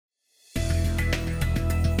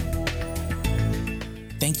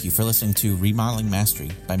Thank you for listening to Remodeling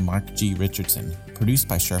Mastery by Mark G. Richardson, produced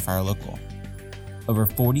by Surefire Local. Over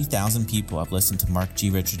 40,000 people have listened to Mark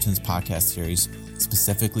G. Richardson's podcast series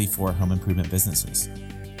specifically for home improvement businesses.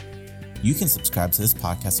 You can subscribe to this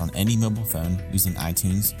podcast on any mobile phone using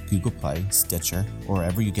iTunes, Google Play, Stitcher, or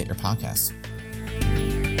wherever you get your podcasts.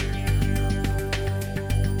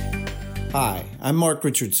 Hi, I'm Mark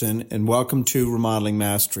Richardson, and welcome to Remodeling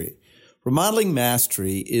Mastery. Remodeling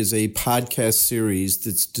Mastery is a podcast series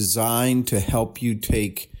that's designed to help you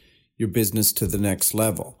take your business to the next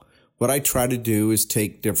level. What I try to do is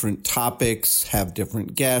take different topics, have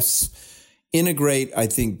different guests, integrate, I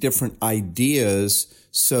think, different ideas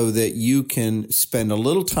so that you can spend a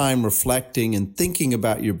little time reflecting and thinking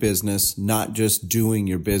about your business, not just doing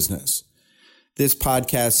your business. This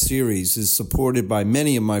podcast series is supported by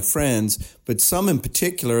many of my friends, but some in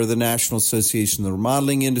particular, the National Association of the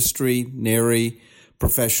Remodeling Industry, NARI,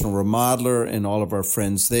 Professional Remodeler, and all of our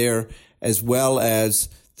friends there, as well as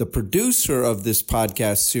the producer of this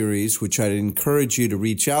podcast series, which I'd encourage you to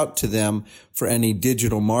reach out to them for any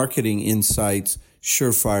digital marketing insights,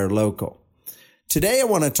 Surefire Local. Today, I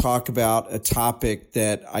want to talk about a topic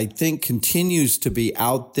that I think continues to be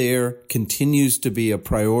out there, continues to be a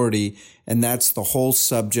priority, and that's the whole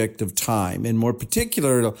subject of time. And more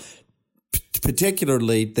particularly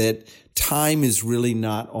that time is really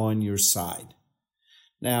not on your side.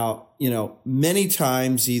 Now, many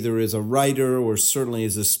times, either as a writer or certainly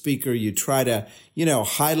as a speaker, you try to,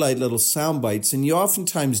 highlight little sound bites, and you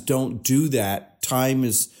oftentimes don't do that. Time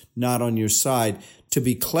is not on your side to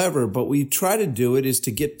be clever, but we try to do it is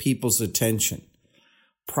to get people's attention.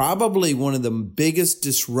 Probably one of the biggest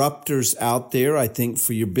disruptors out there, I think,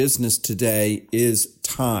 for your business today is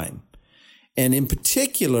time. And in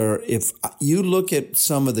particular, if you look at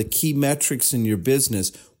some of the key metrics in your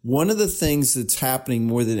business, one of the things that's happening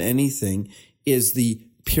more than anything is the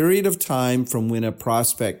period of time from when a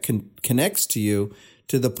prospect connects to you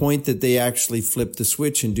to the point that they actually flip the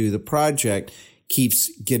switch and do the project keeps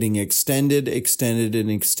getting extended.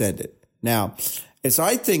 Now, as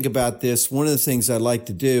I think about this, one of the things I like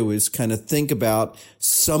to do is kind of think about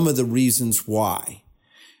some of the reasons why.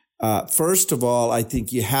 First of all, I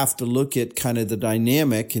think you have to look at kind of the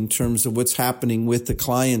dynamic in terms of what's happening with the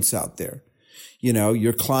clients out there.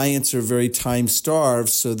 Your clients are very time starved,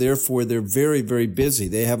 so therefore they're very, very busy.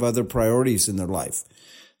 They have other priorities in their life.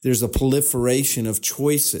 There's a proliferation of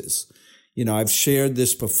choices. I've shared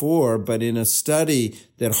this before, but in a study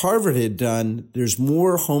that Harvard had done, there's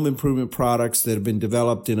more home improvement products that have been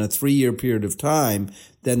developed in a 3-year period of time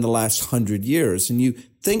than the last 100 years. And you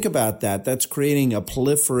think about that, that's creating a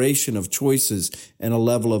proliferation of choices and a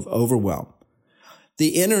level of overwhelm.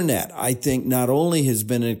 The internet, I think, not only has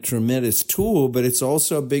been a tremendous tool, but it's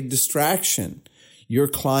also a big distraction. Your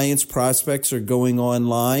clients, prospects are going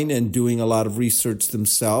online and doing a lot of research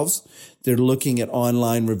themselves. They're looking at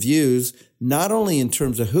online reviews, not only in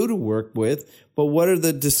terms of who to work with, but what are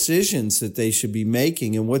the decisions that they should be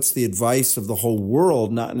making and what's the advice of the whole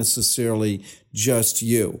world, not necessarily just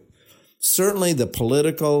you. Certainly the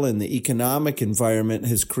political and the economic environment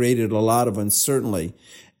has created a lot of uncertainty,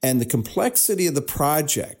 and the complexity of the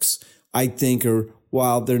projects, I think,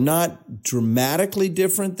 while they're not dramatically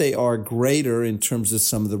different, they are greater in terms of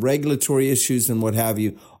some of the regulatory issues and what have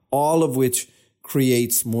you, all of which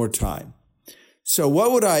creates more time. So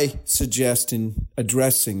what would I suggest in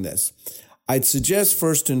addressing this? I'd suggest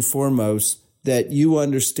first and foremost that you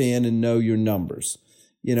understand and know your numbers.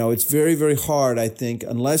 It's very, very hard, I think,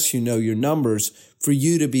 unless you know your numbers, for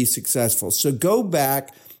you to be successful. So go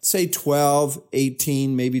back, say 12,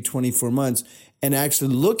 18, maybe 24 months, and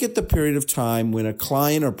actually look at the period of time when a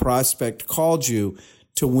client or prospect called you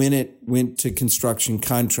to when it went to construction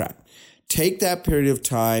contract. Take that period of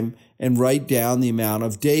time and write down the amount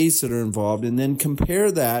of days that are involved, and then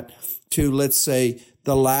compare that to, let's say,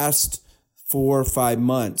 the last 4 or 5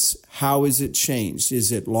 months. How has it changed?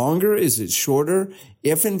 Is it longer? Is it shorter?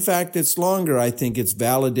 If in fact it's longer, I think it's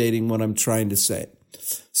validating what I'm trying to say.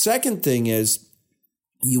 Second thing is,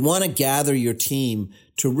 you want to gather your team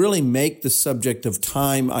to really make the subject of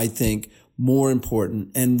time, I think, more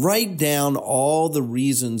important, and write down all the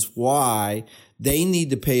reasons why they need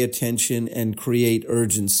to pay attention and create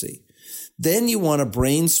urgency. Then you want to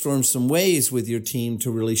brainstorm some ways with your team to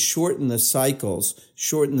really shorten the cycles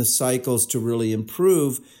to really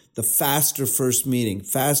improve the faster first meeting,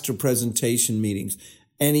 faster presentation meetings,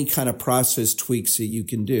 any kind of process tweaks that you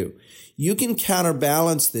can do. You can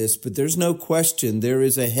counterbalance this, but there's no question there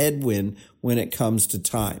is a headwind when it comes to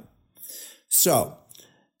time. So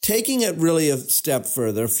Taking it really a step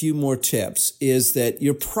further, a few more tips, is that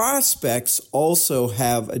your prospects also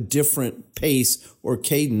have a different pace or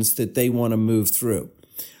cadence that they want to move through.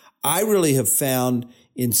 I really have found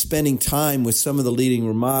in spending time with some of the leading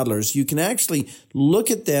remodelers, you can actually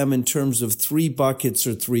look at them in terms of 3 buckets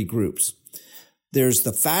or 3 groups. There's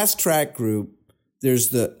the fast track group, there's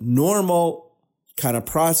the normal kind of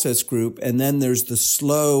process group, and then there's the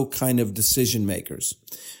slow kind of decision makers.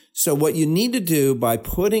 So what you need to do by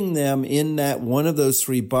putting them in that one of those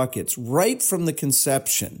 3 buckets right from the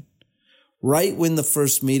conception, right when the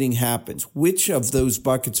first meeting happens, which of those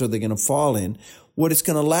buckets are they going to fall in? What it's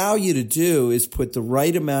going to allow you to do is put the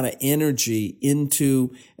right amount of energy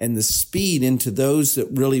into and the speed into those that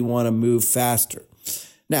really want to move faster.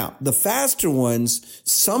 Now, the faster ones,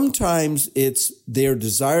 sometimes it's their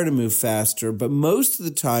desire to move faster, but most of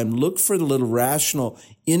the time look for the little rational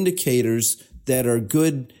indicators that are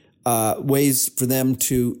good ways for them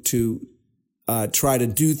to try to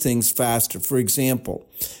do things faster. For example,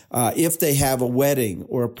 if they have a wedding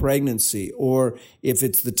or a pregnancy, or if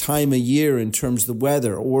it's the time of year in terms of the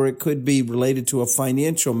weather, or it could be related to a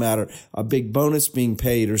financial matter, a big bonus being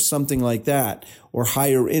paid or something like that, or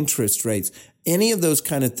higher interest rates. Any of those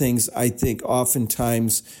kind of things, I think,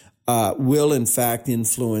 oftentimes will in fact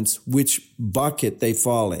influence which bucket they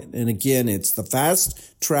fall in. And again, it's the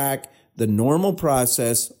fast track, the normal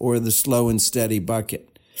process, or the slow and steady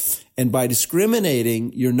bucket. And by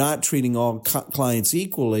discriminating, you're not treating all clients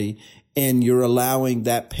equally, and you're allowing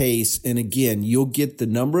that pace. And again, you'll get the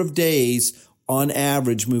number of days on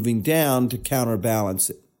average moving down to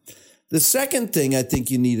counterbalance it. The second thing I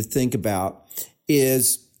think you need to think about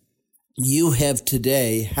is you have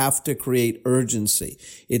to create urgency.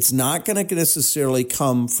 It's not going to necessarily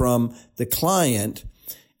come from the client.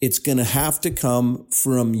 It's going to have to come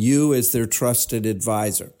from you as their trusted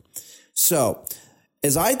advisor. So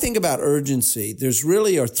as I think about urgency, there's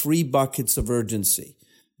really are 3 buckets of urgency.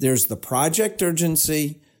 There's the project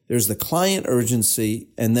urgency, there's the client urgency,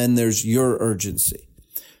 and then there's your urgency.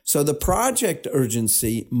 So the project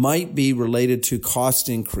urgency might be related to cost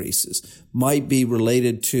increases, might be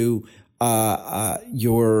related to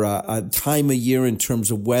your time of year in terms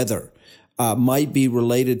of weather, might be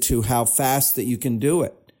related to how fast that you can do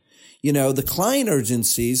it. You know, the client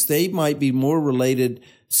urgencies, they might be more related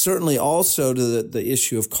certainly also to the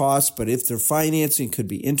issue of cost, but if they're financing, could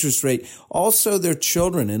be interest rate, also their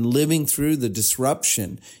children and living through the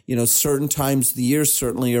disruption. You know, certain times of the year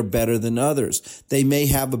certainly are better than others. They may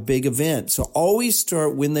have a big event. So always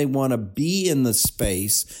start when they want to be in the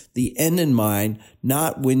space, the end in mind,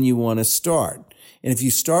 not when you want to start. And if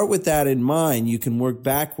you start with that in mind, you can work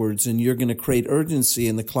backwards and you're going to create urgency,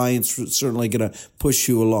 and the client's certainly going to push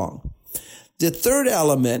you along. The third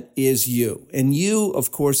element is you. And you,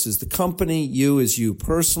 of course, is the company. You is you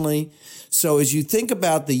personally. So as you think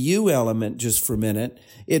about the you element just for a minute,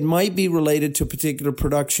 it might be related to a particular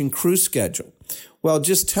production crew schedule. Well,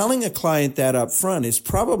 just telling a client that up front is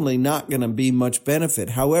probably not going to be much benefit.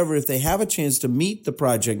 However, if they have a chance to meet the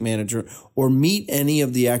project manager or meet any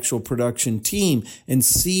of the actual production team and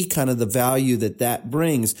see kind of the value that that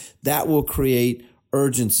brings, that will create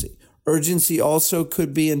urgency. Urgency also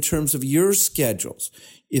could be in terms of your schedules.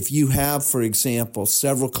 If you have, for example,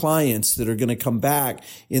 several clients that are going to come back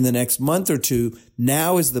in the next month or two,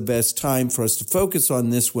 now is the best time for us to focus on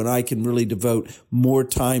this when I can really devote more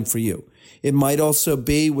time for you. It might also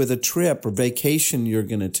be with a trip or vacation you're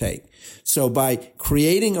going to take. So by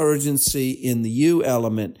creating urgency in the you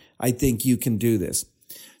element, I think you can do this.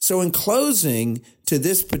 So in closing to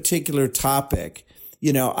this particular topic,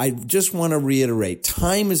 you know, I just want to reiterate,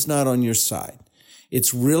 time is not on your side.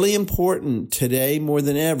 It's really important today more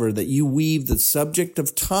than ever that you weave the subject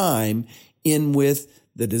of time in with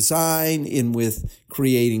the design, in with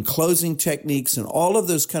creating closing techniques and all of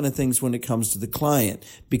those kind of things when it comes to the client.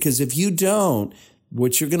 Because if you don't,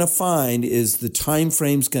 what you're going to find is the time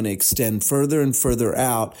frame's going to extend further and further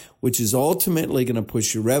out, which is ultimately going to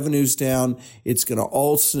push your revenues down. It's going to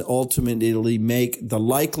also ultimately make the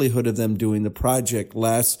likelihood of them doing the project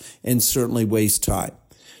less and certainly waste time.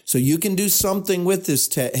 So you can do something with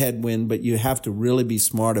this headwind, but you have to really be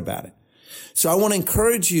smart about it. So I want to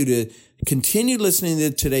encourage you to continue listening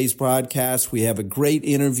to today's podcast. We have a great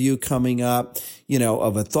interview coming up, you know,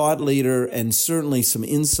 of a thought leader, and certainly some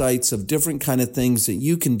insights of different kind of things that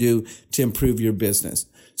you can do to improve your business.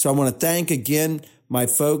 So I want to thank again my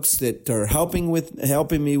folks that are helping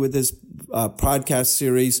me with this podcast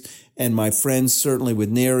series, and my friends certainly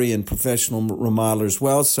with NARI and Professional Remodeler as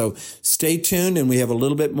well. So stay tuned, and we have a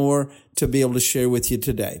little bit more to be able to share with you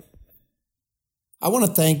today. I want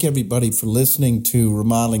to thank everybody for listening to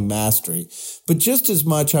Remodeling Mastery, but just as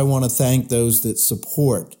much I want to thank those that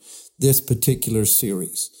support this particular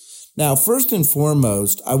series. Now, first and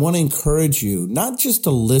foremost, I want to encourage you not just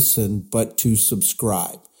to listen, but to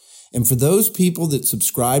subscribe. And for those people that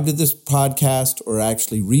subscribe to this podcast or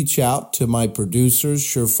actually reach out to my producers,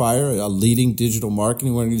 Surefire, a leading digital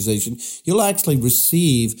marketing organization, you'll actually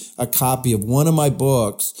receive a copy of one of my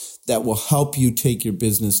books that will help you take your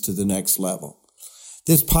business to the next level.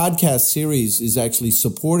 This podcast series is actually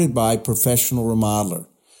supported by Professional Remodeler.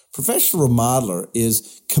 Professional Remodeler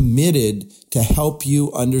is committed to help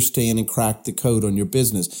you understand and crack the code on your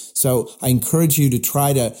business. So I encourage you to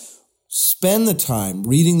try to spend the time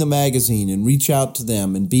reading the magazine and reach out to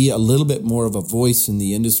them and be a little bit more of a voice in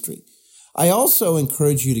the industry. I also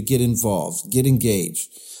encourage you to get involved, get engaged.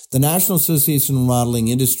 The National Association of Remodeling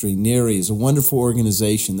Industry, NARI, is a wonderful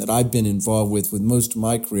organization that I've been involved with most of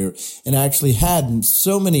my career and actually had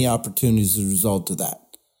so many opportunities as a result of that.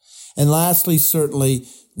 And lastly, certainly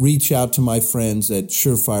reach out to my friends at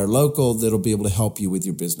Surefire Local that'll be able to help you with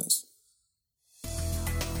your business.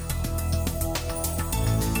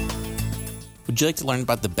 Would you like to learn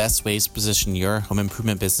about the best ways to position your home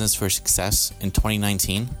improvement business for success in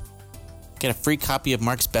 2019? Get a free copy of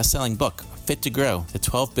Mark's best-selling book, Fit to Grow, the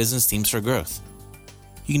 12 Business Themes for Growth.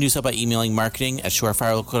 You can do so by emailing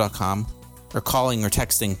marketing@surefirelocal.com or calling or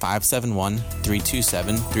texting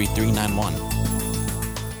 571-327-3391.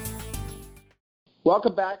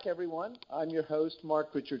 Welcome back, everyone. I'm your host,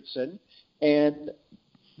 Mark Richardson, and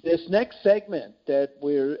this next segment that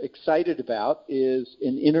we're excited about is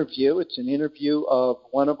an interview. It's an interview of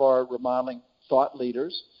one of our remodeling thought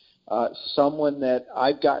leaders, someone that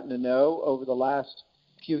I've gotten to know over the last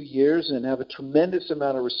few years and have a tremendous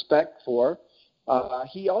amount of respect for.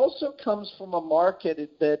 He also comes from a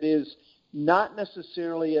market that is not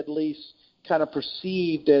necessarily, at least, kind of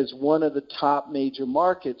perceived as one of the top major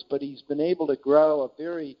markets, but he's been able to grow a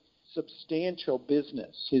very substantial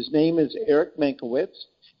business. His name is Eric Mankiewicz,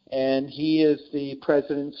 and he is the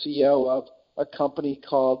president and CEO of a company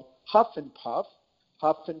called Huff and Puff.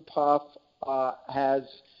 Huff and Puff has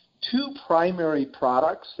two primary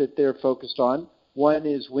products that they're focused on. One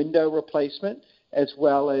is window replacement as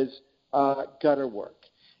well as gutter work.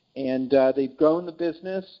 And they've grown the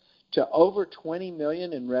business to over $20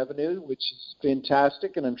 million in revenue, which is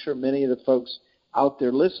fantastic, and I'm sure many of the folks out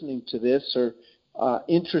there listening to this are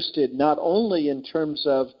interested not only in terms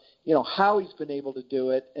of how he's been able to do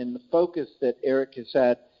it and the focus that Eric has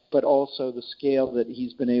had, but also the scale that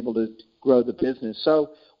he's been able to grow the business.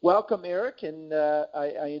 So welcome, Eric, and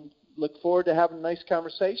I look forward to having a nice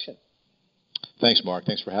conversation. Thanks, Mark.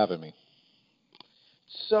 Thanks for having me.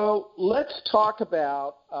 So let's talk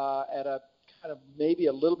about, at a kind of maybe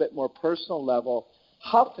a little bit more personal level,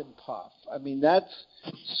 Huff and Puff. I mean, that's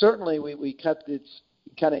certainly, we cut its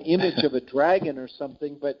kind of image of a dragon or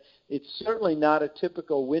something, but it's certainly not a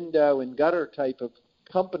typical window and gutter type of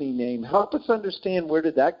company name. Help us understand, where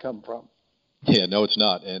did that come from? Yeah, no, it's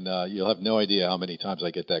not, and you'll have no idea how many times I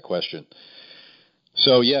get that question.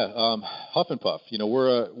 So Huff and Puff.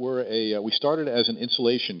 We started as an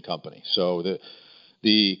insulation company. So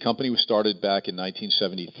the company was started back in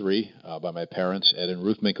 1973 by my parents, Ed and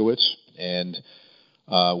Ruth Mankiewicz, and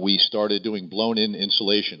we started doing blown-in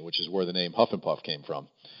insulation, which is where the name Huff and Puff came from.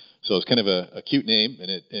 So it's kind of a cute name, and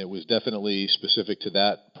it was definitely specific to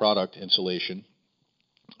that product, insulation.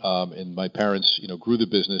 And my parents, grew the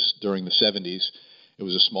business during the 70s. It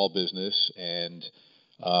was a small business, and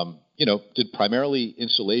did primarily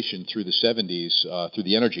insulation through the 70s through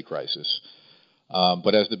the energy crisis.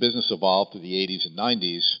 But as the business evolved through the 80s and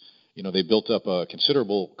 90s, they built up a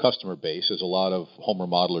considerable customer base, as a lot of home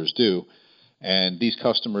remodelers do. And these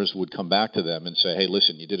customers would come back to them and say, hey,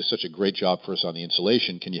 listen, you did such a great job for us on the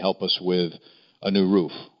insulation. Can you help us with a new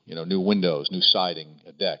roof, new windows, new siding,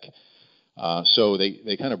 a deck? So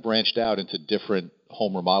they kind of branched out into different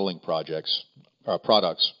home remodeling products.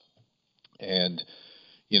 And,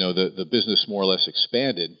 the business more or less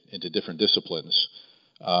expanded into different disciplines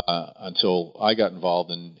until I got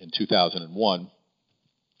involved in 2001.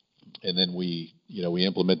 And then we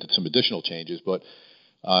implemented some additional changes. But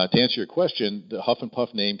to answer your question, the Huff and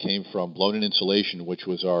Puff name came from blown-in insulation, which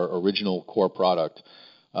was our original core product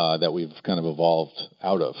that we've kind of evolved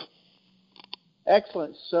out of.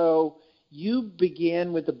 Excellent. So you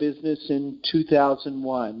began with the business in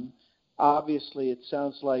 2001. Obviously, it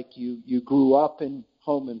sounds like you grew up in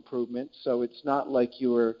home improvement, so it's not like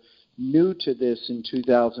you were new to this in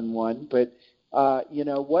 2001. But,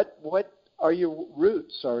 what are your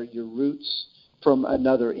roots? Are your roots from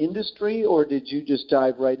another industry, or did you just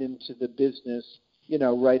dive right into the business,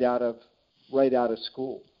 right out of, right out of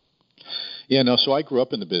school? Yeah, no. So I grew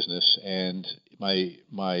up in the business, and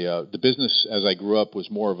the business as I grew up was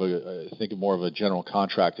more of a general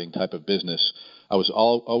contracting type of business. I was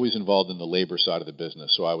always involved in the labor side of the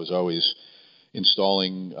business, so I was always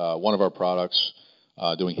installing one of our products,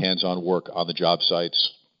 doing hands-on work on the job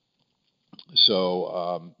sites.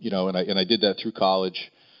 So and I did that through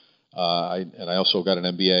college. I also got an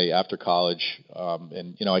MBA after college,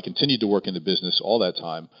 and I continued to work in the business all that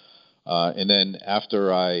time. And then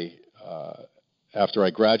after I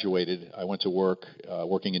graduated, I went to work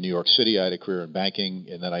working in New York City. I had a career in banking,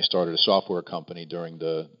 and then I started a software company during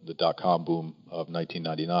the dot-com boom of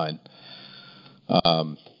 1999.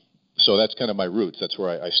 So that's kind of my roots. That's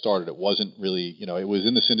where I started. It wasn't really, it was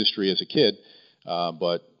in this industry as a kid,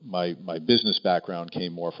 but my business background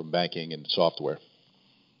came more from banking and software.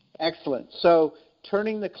 Excellent. So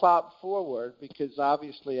turning the clock forward, because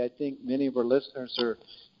obviously I think many of our listeners are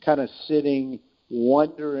kind of sitting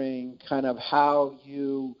wondering kind of how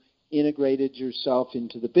you integrated yourself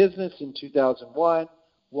into the business in 2001.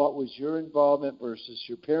 What was your involvement versus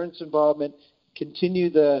your parents' involvement? Continue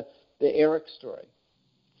the Eric story.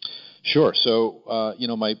 Sure. So,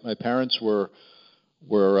 my parents were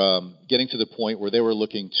getting to the point where they were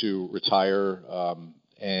looking to retire,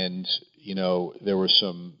 and there were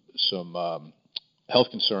some health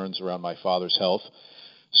concerns around my father's health.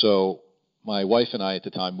 So my wife and I at the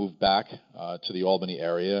time moved back to the Albany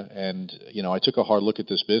area, and I took a hard look at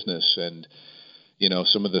this business and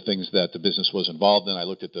some of the things that the business was involved in. I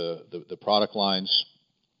looked at the product lines,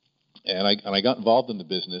 and I got involved in the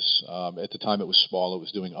business. At the time, it was small. It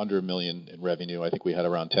was doing under $1 million in revenue. I think we had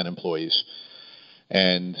around 10 employees,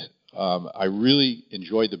 and I really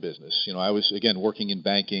enjoyed the business. I was again working in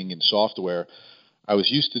banking and software. I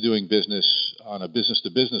was used to doing business on a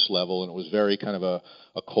business-to-business level, and it was very kind of a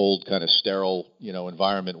cold, kind of sterile,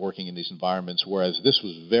 environment, working in these environments, whereas this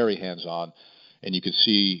was very hands-on, and you could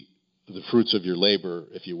see the fruits of your labor,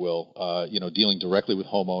 if you will, dealing directly with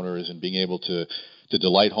homeowners and being able to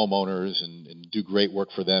delight homeowners and do great work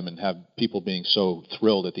for them and have people being so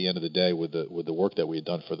thrilled at the end of the day with the work that we had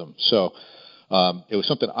done for them. So it was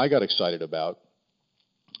something I got excited about.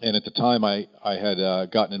 And at the time, I had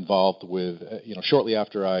gotten involved with, shortly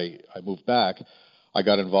after I moved back, I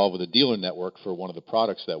got involved with a dealer network for one of the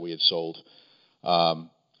products that we had sold. And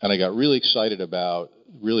I got really excited about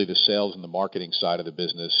really the sales and the marketing side of the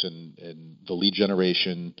business and the lead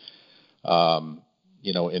generation, and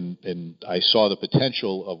I saw the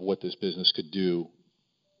potential of what this business could do,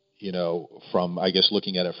 from, I guess,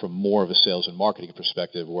 looking at it from more of a sales and marketing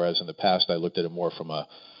perspective, whereas in the past I looked at it more from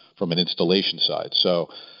an installation side. So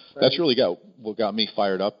that's really what got me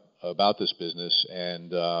fired up about this business.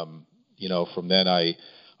 And, from then I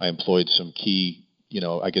employed some key,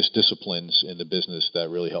 disciplines in the business that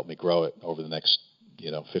really helped me grow it over the next,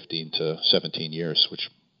 15 to 17 years, which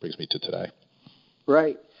brings me to today.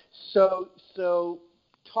 Right. So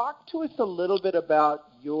talk to us a little bit about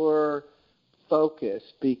your focus,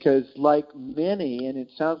 because like many, and it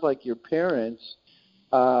sounds like your parents,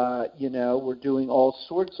 we're doing all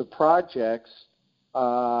sorts of projects,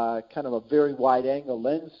 kind of a very wide angle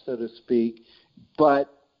lens, so to speak.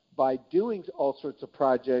 But by doing all sorts of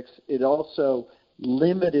projects, it also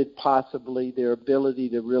limited possibly their ability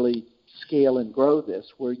to really scale and grow this,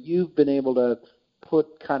 where you've been able to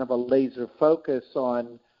put kind of a laser focus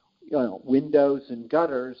on, windows and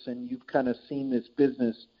gutters, and you've kind of seen this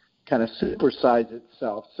business kind of supersize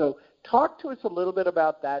itself. So talk to us a little bit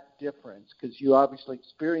about that difference, because you obviously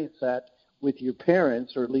experienced that with your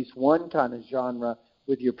parents, or at least one kind of genre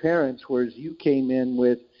with your parents, whereas you came in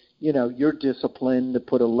with, your discipline to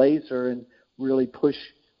put a laser and really push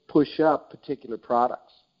up particular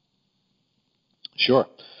products. Sure.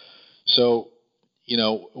 So,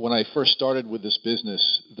 when I first started with this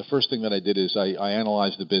business, the first thing that I did is I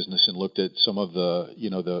analyzed the business and looked at some of the,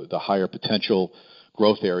 the higher potential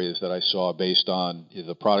growth areas that I saw based on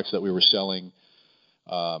the products that we were selling,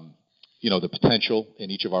 the potential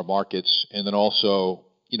in each of our markets, and then also,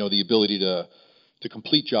 the ability to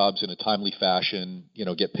complete jobs in a timely fashion,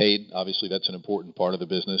 get paid. Obviously, that's an important part of the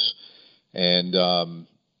business, and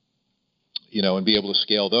and be able to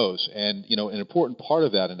scale those. And, an important part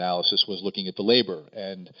of that analysis was looking at the labor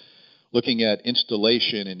and looking at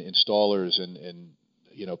installation and installers and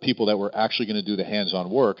people that were actually going to do the hands-on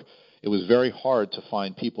work. It was very hard to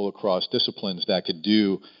find people across disciplines that could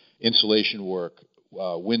do insulation work,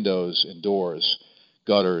 windows and doors,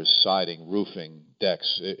 gutters, siding, roofing,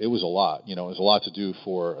 decks. It was a lot. It was a lot to do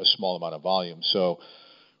for a small amount of volume. So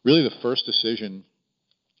really the first decision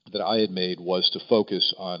that I had made was to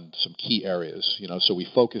focus on some key areas. So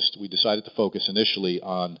we decided to focus initially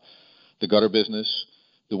on the gutter business,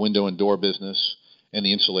 the window and door business, and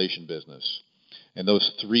the insulation business. And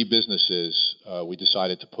those three businesses, we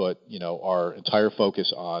decided to put, our entire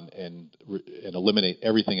focus on and eliminate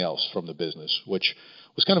everything else from the business, which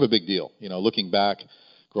was kind of a big deal. Looking back,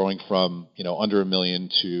 growing from, under $1 million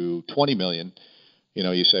to $20 million,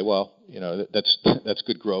 you say, well, that's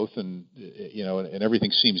good growth, and and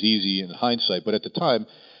everything seems easy in hindsight. But at the time,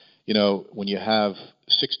 when you have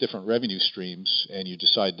 6 different revenue streams and you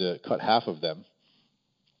decide to cut half of them,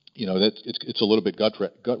 it's a little bit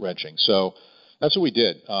gut wrenching. So that's what we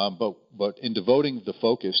did. But in devoting the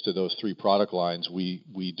focus to those 3 product lines,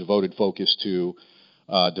 we devoted focus to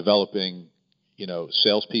developing,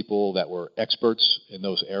 salespeople that were experts in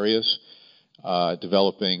those areas,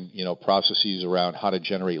 developing, processes around how to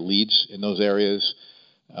generate leads in those areas,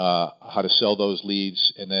 how to sell those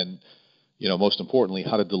leads, and then, most importantly,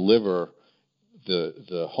 how to deliver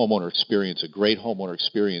the homeowner experience, a great homeowner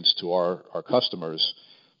experience to our customers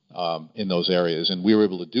in those areas. And we were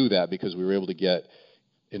able to do that because we were able to get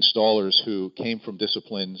installers who came from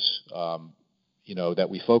disciplines, that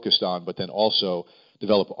we focused on, but then also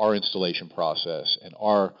develop our installation process and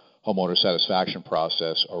our homeowner satisfaction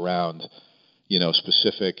process around,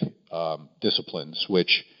 specific disciplines,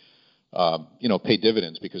 which, pay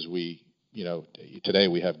dividends because today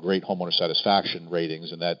we have great homeowner satisfaction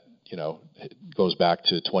ratings, and that, goes back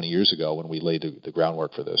to 20 years ago when we laid the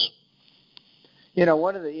groundwork for this.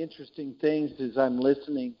 One of the interesting things is I'm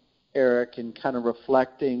listening, Eric, and kind of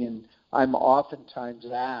reflecting, and I'm oftentimes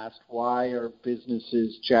asked, why are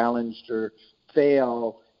businesses challenged or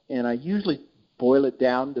fail? And I usually boil it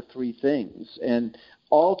down to 3 things. And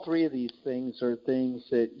all 3 of these things are things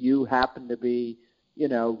that you happen to be,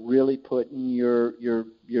 really putting your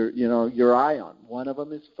eye on. One of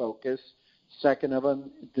them is focus.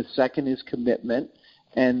 The second is commitment.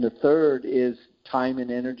 And the third is time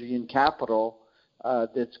and energy and capital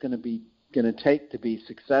that's going to take to be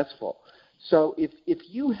successful. So if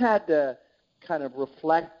you had to kind of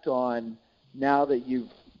reflect on, now that you've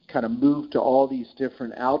kind of moved to all these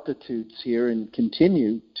different altitudes here and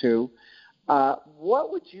continue to,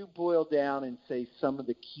 what would you boil down and say some of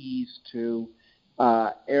the keys to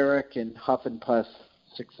Eric and Huff and Puff's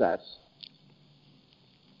success?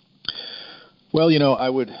 Well, I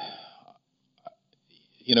would,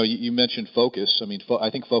 you mentioned focus. I mean, I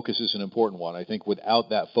think focus is an important one. I think without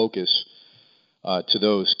that focus to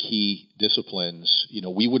those key disciplines,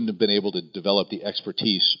 we wouldn't have been able to develop the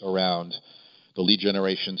expertise around the lead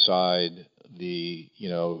generation side, the,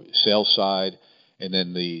 sales side, and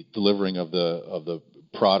then the delivering of the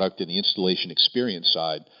product and the installation experience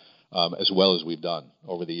side, as well as we've done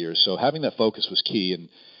over the years. So having that focus was key,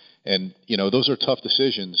 and those are tough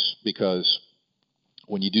decisions, because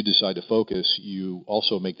when you do decide to focus, you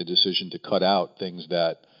also make the decision to cut out things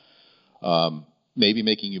that may be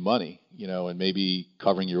making you money, and maybe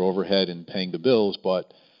covering your overhead and paying the bills,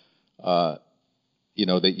 but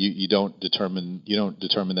that you don't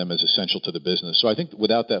determine them as essential to the business. So I think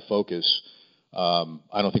without that focus,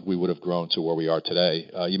 I don't think we would have grown to where we are today.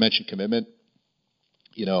 You mentioned commitment.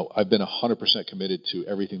 I've been 100% committed to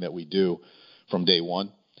everything that we do from day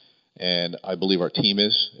one, and I believe our team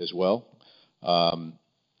is as well.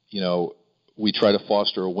 We try to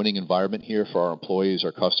foster a winning environment here for our employees,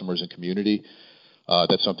 our customers, and community.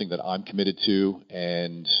 That's something that I'm committed to,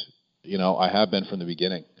 and I have been from the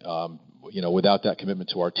beginning. Without that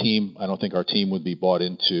commitment to our team, I don't think our team would be bought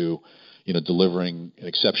into delivering an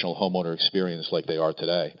exceptional homeowner experience like they are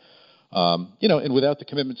today. And without the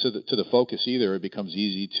commitment to the focus either, it becomes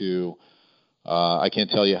easy to. I can't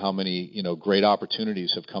tell you how many great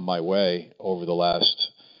opportunities have come my way over the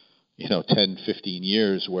last 10, 15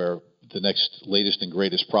 years, where the next latest and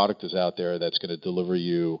greatest product is out there that's going to deliver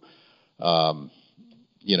you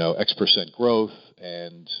X% growth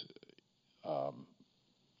and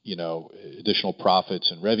additional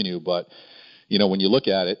profits and revenue. But when you look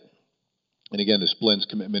at it, and again, this blends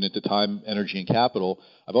commitment into time, energy, and capital.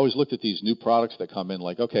 I've always looked at these new products that come in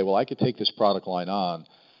like, okay, well, I could take this product line on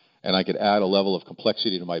and I could add a level of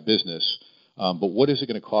complexity to my business. But what is it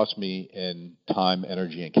going to cost me in time,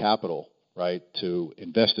 energy, and capital, right, to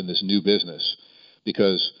invest in this new business?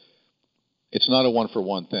 Because it's not a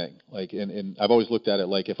one-for-one thing. Like, and I've always looked at it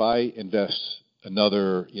like, if I invest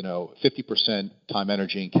another, 50% time,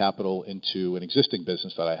 energy, and capital into an existing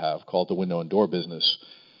business that I have called the window and door business,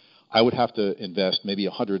 I would have to invest maybe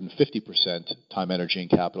 150% time, energy, and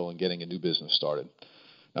capital in getting a new business started.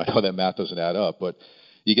 Now, I know that math doesn't add up, but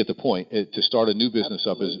you get the point. To start a new business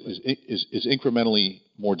up is incrementally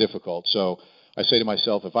more difficult. So I say to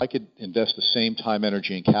myself, if I could invest the same time,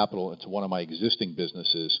 energy, and capital into one of my existing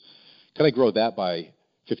businesses, could I grow that by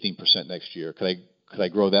 15% next year? Could I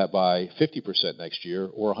grow that by 50% next year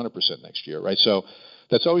or 100% next year, right? So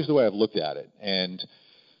that's always the way I've looked at it. And,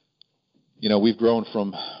 we've grown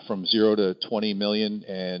from 0 to 20 million,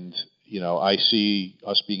 and, I see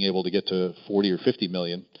us being able to get to 40 or 50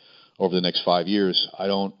 million over the next 5 years.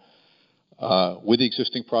 With the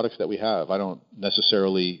existing products that we have, I don't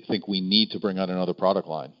necessarily think we need to bring out another product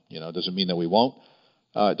line. It doesn't mean that we won't.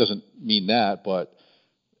 It doesn't mean that, but,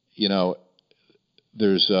 I'm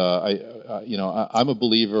a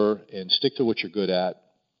believer in stick to what you're good at,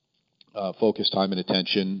 focus, time, and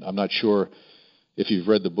attention. I'm not sure if you've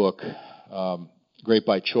read the book Great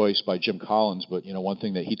by Choice by Jim Collins, but one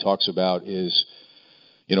thing that he talks about is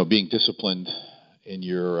being disciplined in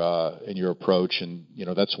your approach, and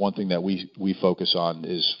that's one thing that we focus on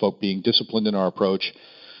is being disciplined in our approach,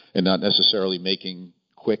 and not necessarily making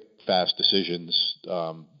quick, fast decisions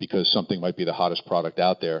because something might be the hottest product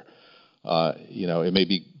out there. It may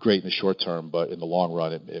be great in the short term, but in the long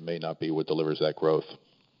run, it may not be what delivers that growth.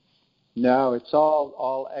 No, it's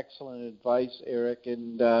all excellent advice, Eric.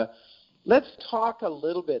 And let's talk a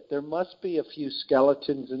little bit. There must be a few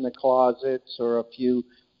skeletons in the closets, or a few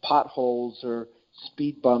potholes or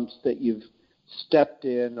speed bumps that you've stepped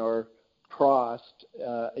in or crossed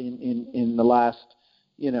in the last,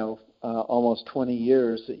 almost 20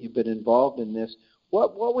 years that you've been involved in this.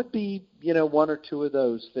 What would be, one or two of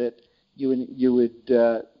those that you would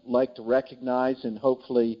like to recognize and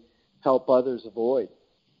hopefully help others avoid?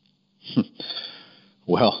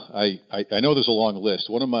 Well, I know there's a long list.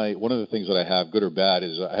 One of the things that I have, good or bad,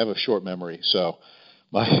 is I have a short memory. So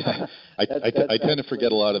I tend to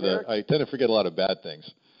forget a lot of bad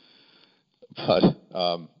things. But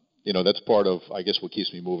that's part of, I guess, what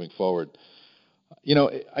keeps me moving forward.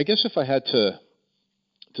 I guess if I had to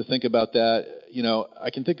think about that, I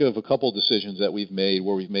can think of a couple decisions that we've made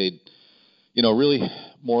where we've made really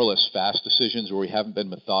more or less fast decisions, where we haven't been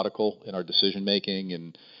methodical in our decision making,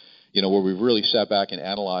 and where we've really sat back and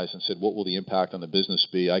analyzed and said, what will the impact on the business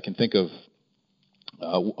be? I can think of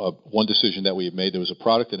one decision that we had made. There was a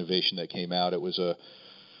product innovation that came out. It was a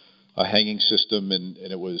hanging system, and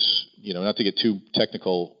it was, not to get too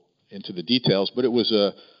technical into the details, but it was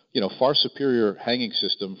a far superior hanging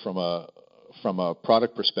system from a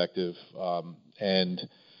product perspective, and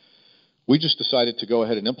we just decided to go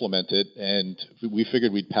ahead and implement it, and we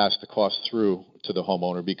figured we'd pass the cost through to the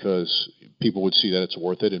homeowner because people would see that it's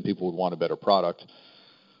worth it and people would want a better product.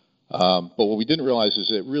 But what we didn't realize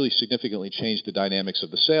is it really significantly changed the dynamics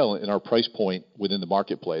of the sale and our price point within the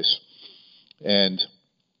marketplace. And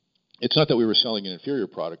it's not that we were selling an inferior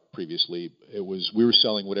product previously. We were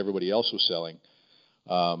selling what everybody else was selling.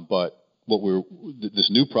 But this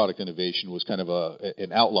new product innovation was kind of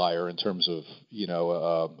an outlier in terms of,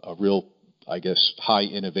 a real, I guess, high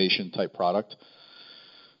innovation type product.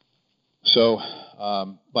 So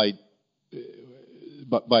by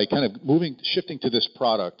kind of shifting to this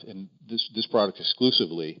product and this product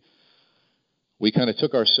exclusively, we kind of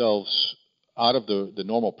took ourselves out of the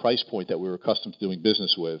normal price point that we were accustomed to doing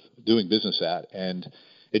business at, and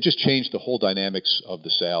it just changed the whole dynamics of the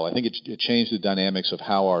sale. I think it changed the dynamics of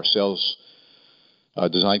how our sales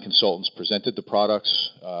design consultants presented the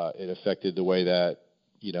products. It affected the way that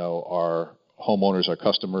our homeowners, our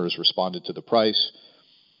customers, responded to the price,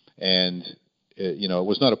 and it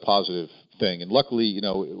was not a positive thing. And luckily,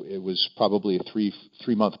 it was probably a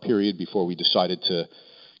three-month period before we decided to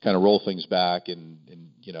kind of roll things back and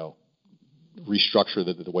restructure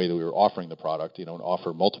the way that we were offering the product, and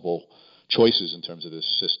offer multiple choices in terms of this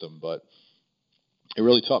system. But it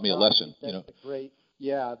really taught me a lesson.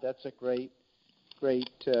 That's a great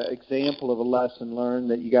example of a lesson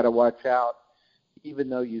learned, that you got to watch out. Even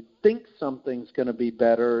though you think something's going to be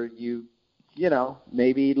better, you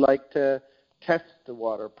maybe like to test the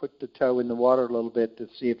water, put the toe in the water a little bit to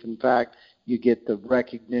see if, in fact, you get the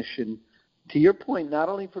recognition, to your point, not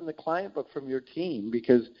only from the client but from your team.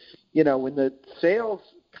 Because, when the sales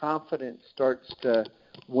confidence starts to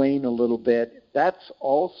wane a little bit, that's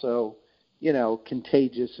also,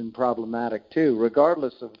 contagious and problematic too,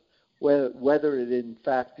 regardless of whether it in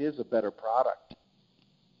fact is a better product.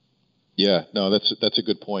 Yeah, no, that's a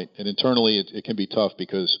good point. And internally, it can be tough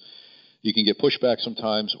because you can get pushback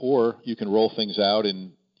sometimes, or you can roll things out,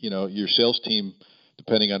 and your sales team,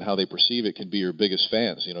 depending on how they perceive it, can be your biggest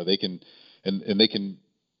fans. They can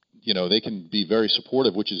be very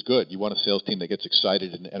supportive, which is good. You want a sales team that gets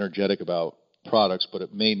excited and energetic about products, but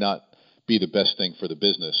it may not be the best thing for the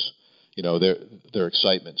business. Their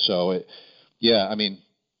excitement. So,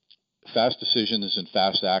 fast decisions and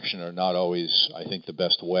fast action are not always, I think, the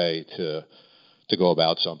best way to go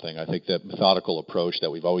about something. I think that methodical approach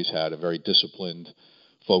that we've always had, a very disciplined,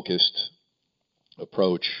 focused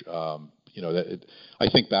approach. I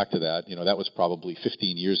think back to that. That was probably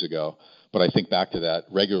 15 years ago, but I think back to that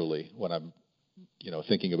regularly when I'm,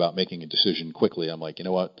 thinking about making a decision quickly. I'm like, you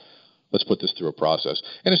know what? Let's put this through a process.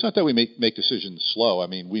 And it's not that we make decisions slow. I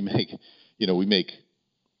mean, we make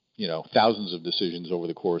thousands of decisions over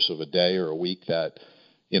the course of a day or a week that,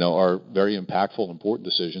 are very impactful, important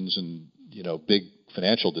decisions and, big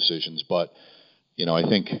financial decisions. But,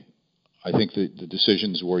 I think the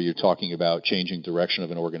decisions where you're talking about changing direction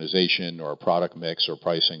of an organization or a product mix or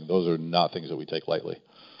pricing, those are not things that we take lightly.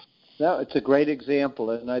 No, it's a great example,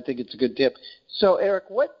 and I think it's a good tip. So, Eric,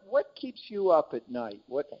 what keeps you up at night?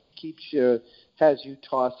 What has you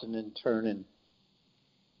tossing and turning?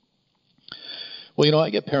 Well, I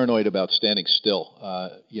get paranoid about standing still.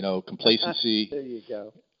 Complacency. There you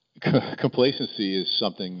go. Complacency is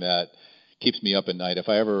something that keeps me up at night. If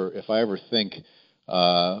I ever think,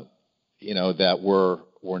 that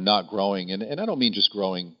we're not growing, and I don't mean just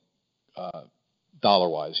growing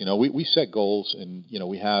dollar-wise. We set goals, and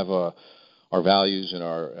we have our values and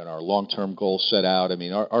our long-term goals set out. I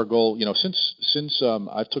mean, our goal, since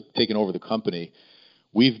I've taken over the company,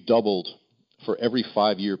 we've doubled for every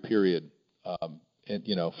 5-year period,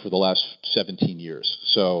 for the last 17 years.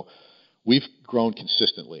 So we've grown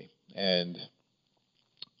consistently, and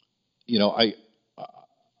I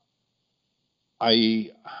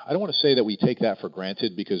don't want to say that we take that for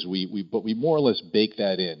granted because but we more or less bake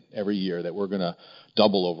that in every year that we're going to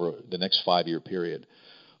double over the next 5-year period.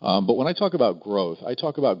 But when I talk about growth, I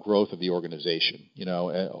talk about growth of the organization.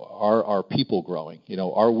 Are our people growing?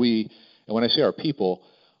 Are we? And when I say our people,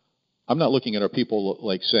 I'm not looking at our people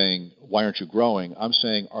like saying, why aren't you growing? I'm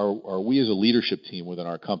saying, are we as a leadership team within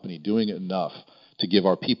our company doing enough to give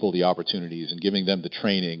our people the opportunities and giving them the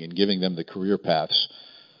training and giving them the career paths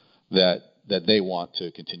that they want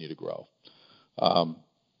to continue to grow?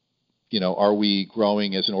 Are we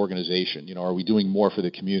growing as an organization? Are we doing more for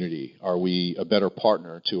the community? Are we a better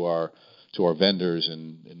partner to our vendors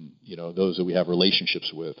and those that we have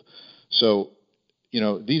relationships with? So,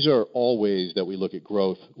 these are all ways that we look at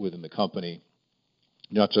growth within the company,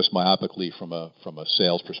 not just myopically from a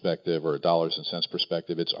sales perspective or a dollars and cents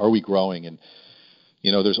perspective. It's, are we growing? And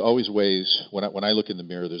there's always ways when I look in the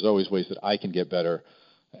mirror, there's always ways that I can get better.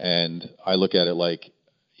 And I look at it like,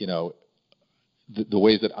 the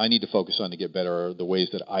ways that I need to focus on to get better are the ways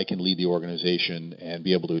that I can lead the organization and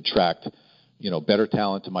be able to attract, better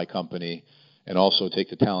talent to my company, and also take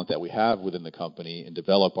the talent that we have within the company and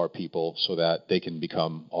develop our people so that they can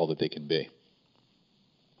become all that they can be.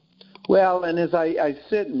 Well, and as I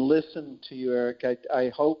sit and listen to you, Eric, I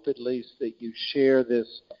hope at least that you share this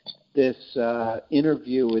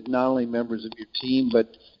interview with not only members of your team,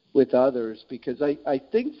 but with others, because I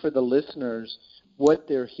think for the listeners, what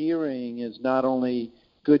they're hearing is not only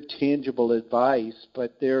good, tangible advice,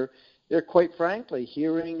 but they're quite frankly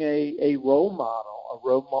hearing a role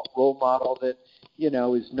model that,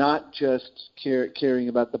 is not just caring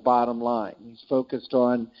about the bottom line. He's focused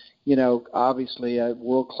on, obviously a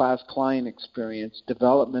world-class client experience,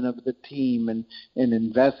 development of the team, and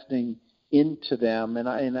investing into them.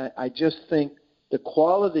 And I just think the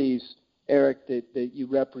qualities, Eric, that you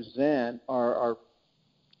represent are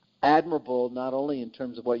admirable, not only in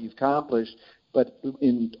terms of what you've accomplished, but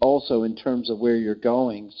also in terms of where you're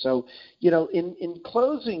going. So, in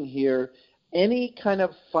closing here, any kind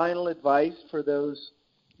of final advice for those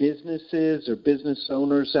businesses or business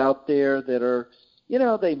owners out there that are,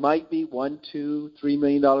 they might be $1 million, $2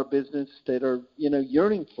 million, $3 million business that are,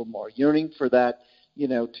 yearning for more, yearning for that,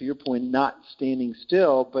 to your point, not standing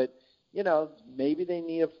still, but maybe they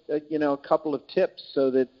need a couple of tips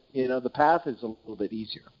so that the path is a little bit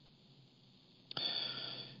easier.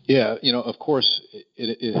 Yeah, of course,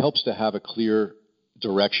 it helps to have a clear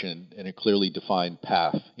direction and a clearly defined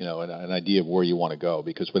path, an idea of where you want to go.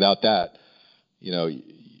 Because without that, you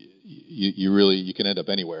can end up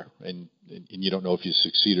anywhere, and you don't know if you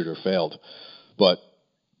succeeded or failed. But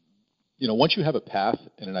once you have a path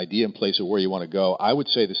and an idea in place of where you want to go, I would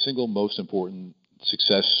say the single most important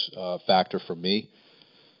success factor for me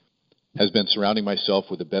has been surrounding myself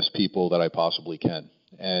with the best people that I possibly can.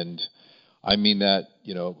 And I mean that,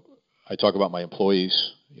 I talk about my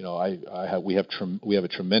employees, we have a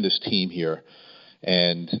tremendous team here,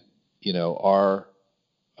 and, our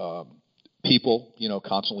people,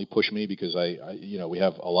 constantly push me because we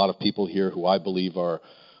have a lot of people here who I believe are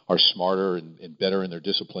smarter and better in their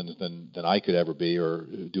disciplines than I could ever be, or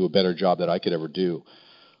do a better job that I could ever do.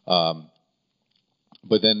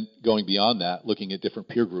 But then going beyond that, looking at different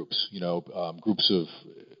peer groups, groups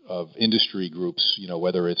of industry groups,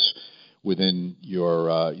 whether it's within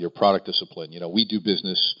your product discipline. We do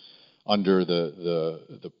business under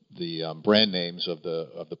the brand names of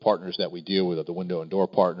the partners that we deal with, of the window and door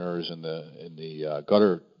partners and the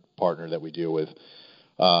gutter partner that we deal with.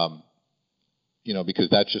 Because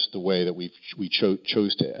that's just the way that we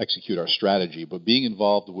chose to execute our strategy. But being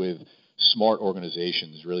involved with smart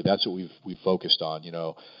organizations, really, that's what we've focused on.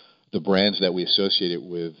 The brands that we associate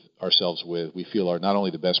with ourselves with, we feel are not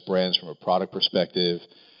only the best brands from a product perspective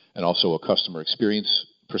and also a customer experience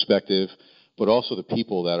perspective, but also the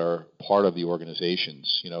people that are part of the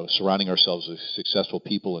organizations. Surrounding ourselves with successful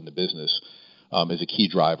people in the business is a key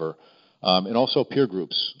driver. And also peer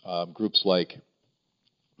groups, groups like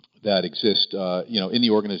that exist, in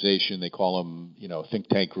the organization. They call them, think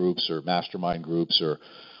tank groups or mastermind groups or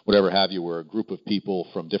whatever have you, where a group of people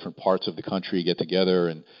from different parts of the country get together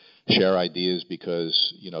and share ideas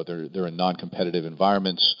because, they're in non-competitive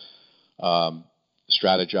environments,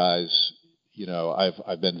 strategize.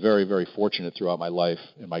 I've been very, very fortunate throughout my life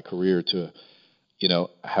and my career to,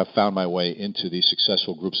 have found my way into these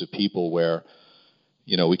successful groups of people where,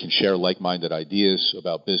 we can share like-minded ideas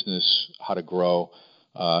about business, how to grow,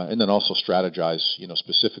 and then also strategize,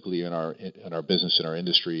 specifically in our business, in our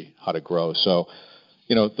industry, how to grow. So,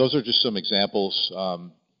 those are just some examples.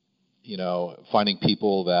 Finding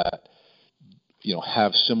people that,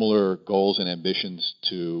 have similar goals and ambitions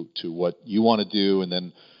to what you want to do, and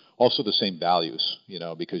then also the same values,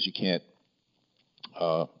 because you can't,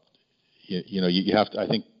 you have to, I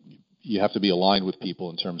think you have to be aligned with people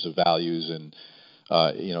in terms of values and,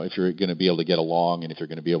 if you're going to be able to get along and if you're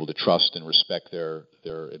going to be able to trust and respect their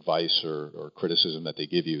advice or criticism that they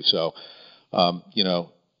give you. So,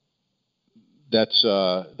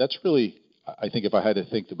 that's really, I think if I had to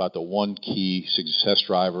think about the one key success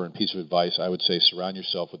driver and piece of advice, I would say surround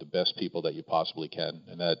yourself with the best people that you possibly can.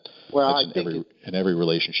 And that's in every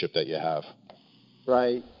relationship that you have.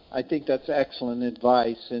 Right. I think that's excellent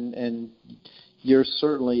advice. And you're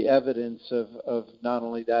certainly evidence of not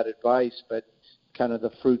only that advice, but kind of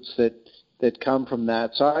the fruits that come from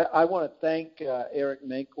that. So I want to thank Eric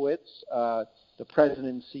Mankiewicz, the president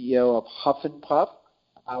and CEO of Huff and Puff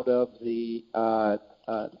out of the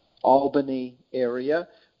Albany area.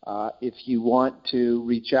 If you want to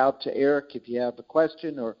reach out to Eric, if you have a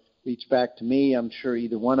question, or reach back to me, I'm sure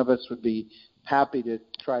either one of us would be happy to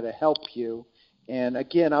try to help you. And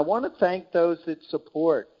again, I want to thank those that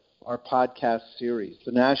support our podcast series,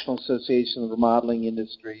 the National Association of the Remodeling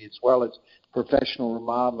Industry, as well as Professional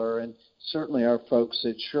Remodeler, and certainly our folks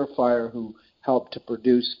at Surefire who helped to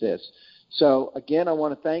produce this. So again, I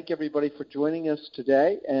want to thank everybody for joining us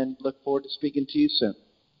today and look forward to speaking to you soon.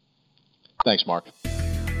 Thanks, Mark.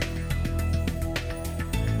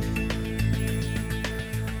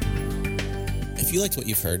 If you liked what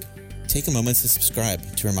you've heard, take a moment to subscribe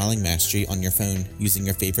to Remodeling Mastery on your phone using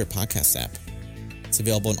your favorite podcast app. It's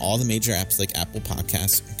available in all the major apps like Apple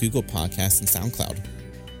Podcasts, Google Podcasts, and SoundCloud.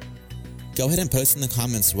 Go ahead and post in the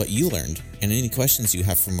comments what you learned and any questions you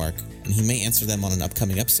have for Mark, and he may answer them on an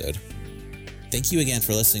upcoming episode. Thank you again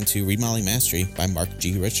for listening to Remodeling Mastery by Mark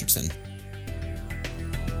G. Richardson.